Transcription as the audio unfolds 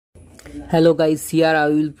Hello guys, here I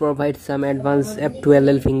will provide some advanced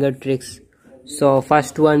F2LL finger tricks. So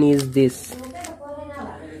first one is this.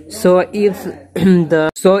 So if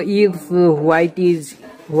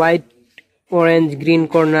white, orange, green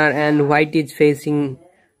corner and white is facing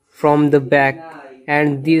from the back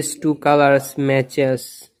and these two colors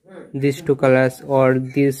matches these two colors or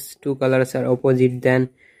these two colors are opposite, then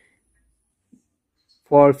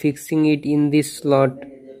for fixing it in this slot,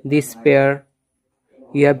 this pair,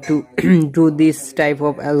 you have to do this type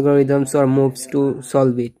of algorithms or moves to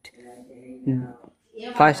solve it.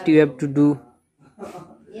 First you have to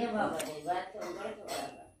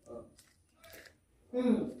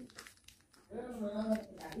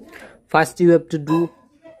do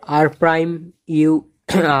R prime U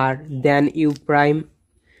R, then U prime,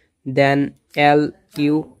 then L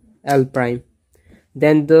U L prime,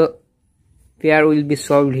 then the pair will be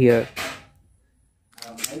solved here.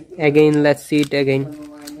 Again, let's see it again.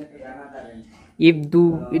 If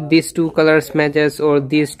these two colors matches or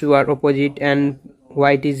these two are opposite and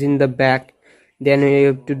white is in the back, then you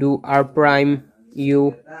have to do R prime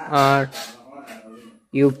U R,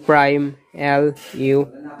 U prime L U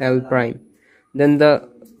L prime. Then the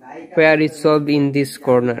pair is solved in this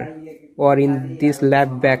corner or in this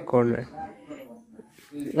left back corner.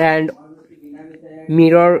 And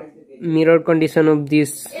mirror condition of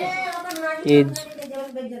this is,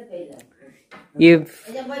 if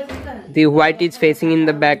the white is facing in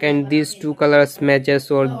the back and these two colors matches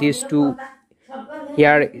or these two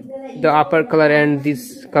here, the upper color and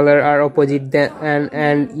this color are opposite, then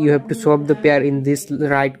and you have to solve the pair in this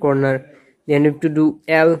right corner, then you have to do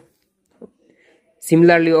L,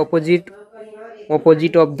 similarly opposite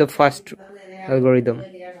of the first algorithm,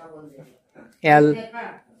 L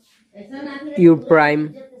U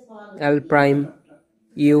prime L prime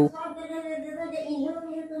U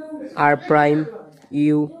R prime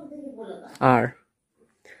U R.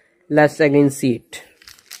 Let's again see it.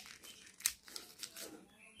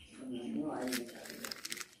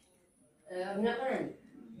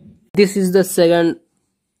 This is the second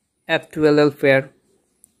F2LL pair.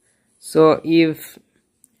 So if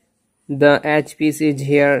the edge piece is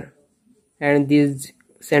here and this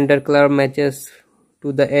center color matches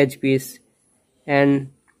to the edge piece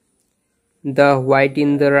and the white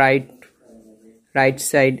in the right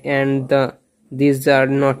side and these are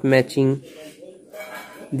not matching,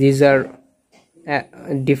 these are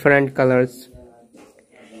different colors,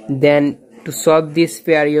 then to solve this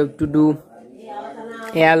pair you have to do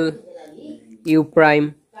L U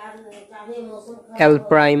prime L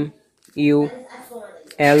prime U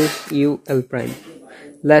L U L prime.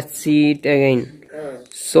 Let's see it again.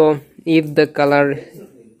 So if the color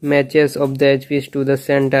matches of the edge piece to the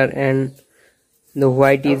center and the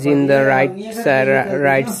white is in the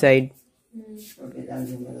right side,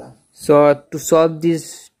 so to solve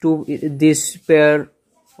this pair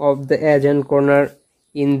of the edge and corner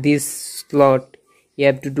in this slot, you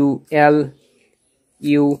have to do L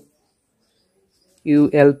U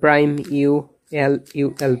L prime U L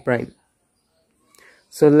U L prime.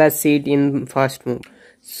 So let's see it in first move.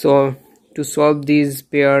 So to solve this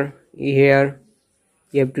pair here,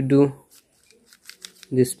 you have to do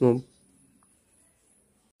this move.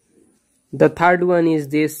 The third one is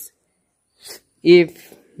this.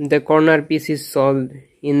 If the corner piece is solved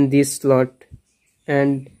in this slot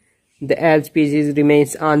and the edge piece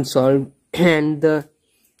remains unsolved and the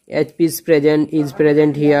edge piece is present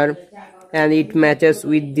here and it matches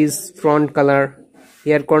with this front color,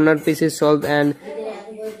 here corner piece is solved and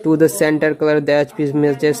to the center color the edge piece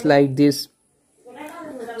matches like this.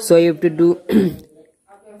 So you have to do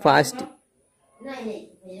first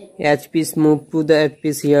edge piece move to the edge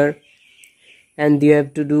piece here, and you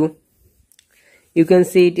have to do, you can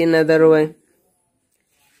see it in another way.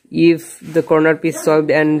 If the corner piece solved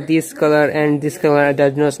and this color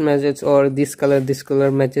does not match or this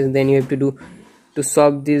color matches, then you have to do, to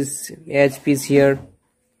solve this edge piece here,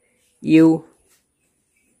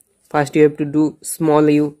 first you have to do small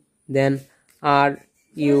u, then R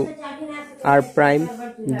U R prime,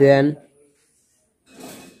 then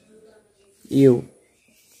U.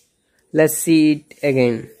 Let's see it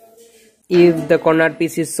again. If the corner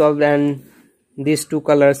piece is solved and these two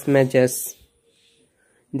colors matches,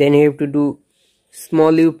 then you have to do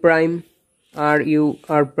small u prime R U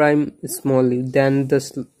R prime small u, then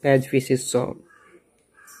the edge piece is solved.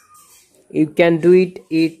 You can do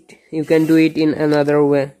it in another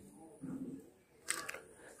way.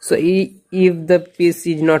 So if the piece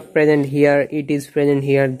is not present here, it is present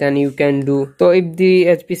here, then you can do, so if the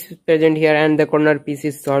edge piece is present here and the corner piece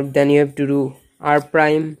is solved, then you have to do R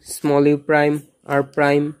prime small u prime R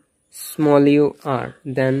prime small u r,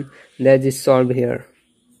 then that is solved here.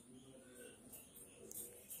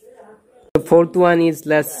 The fourth one is,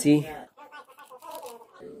 let's see,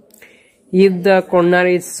 if the corner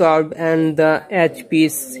is solved and the edge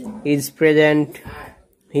piece is present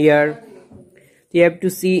here, you have to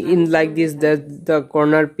see in like this that the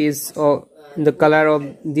corner piece or the color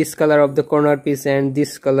of this color of the corner piece and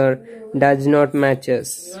this color does not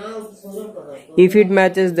matches. If it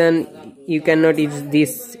matches, then you cannot use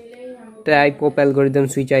this type of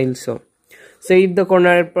algorithms which I will show. So if the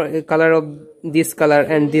corner color of this color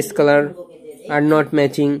and this color are not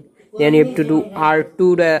matching, then you have to do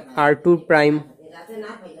R2 prime,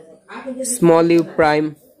 small u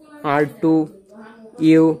prime, R2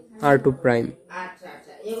 u, R2 prime.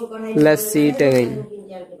 Let's see it again.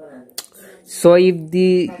 So if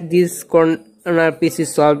this corner piece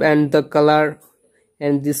is solved and the color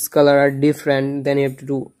and this color are different, then you have to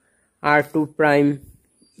do R2 prime,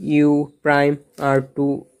 u prime,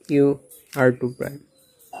 R2 u, R2 prime.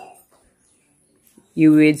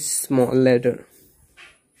 U is small letter.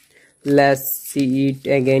 Let's see it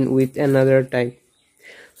again with another type.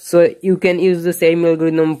 So you can use the same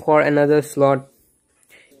algorithm for another slot.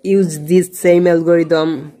 Use this same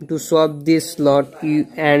algorithm to solve this slot,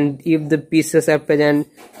 and if the pieces are present,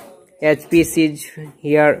 H piece is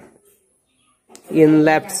here in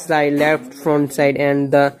left front side,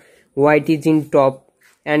 and the white is in top,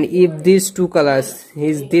 and if these two colors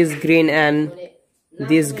is this green and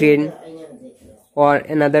this green or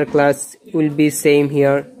another class will be same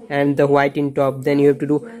here and the white in top, then you have to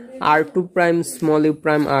do R2 prime, small u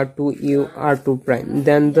prime, R2 u, R2 prime,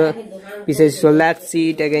 then the pieces. So let's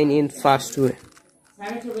see it again in fast way.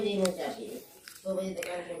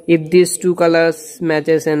 If these two colors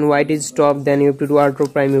matches and white is top, then you have to do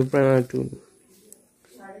R2 prime, u prime, R2.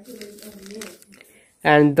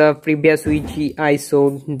 And the previous which I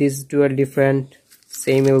showed, these two are different,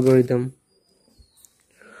 same algorithm.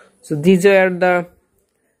 So these are the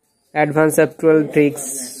advanced F2LL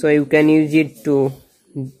tricks, so you can use it to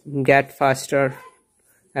get faster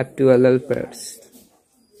F2LL pairs.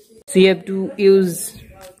 So you have to use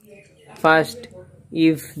first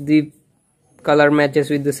if the color matches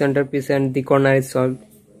with the centerpiece and the corner is solved,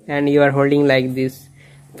 and you are holding like this.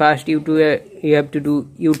 First you have to do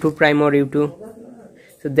U2 prime or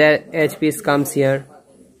U2, so that edge piece comes here.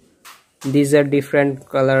 These are different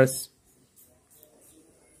colors.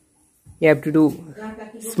 You have to do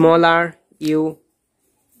small r, u,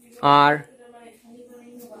 r,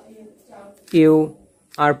 u,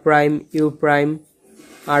 r prime, u prime,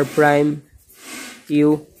 r prime,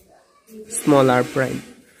 u, small r prime.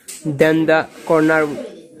 Then the corner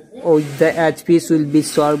or the edge piece will be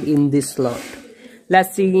solved in this slot.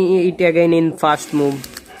 Let's see it again in fast move.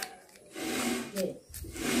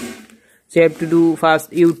 So you have to do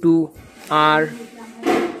first u2, r.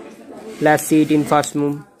 Let's see it in fast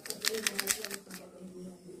move.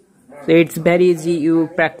 So it's very easy, you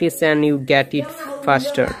practice and you get it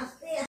faster.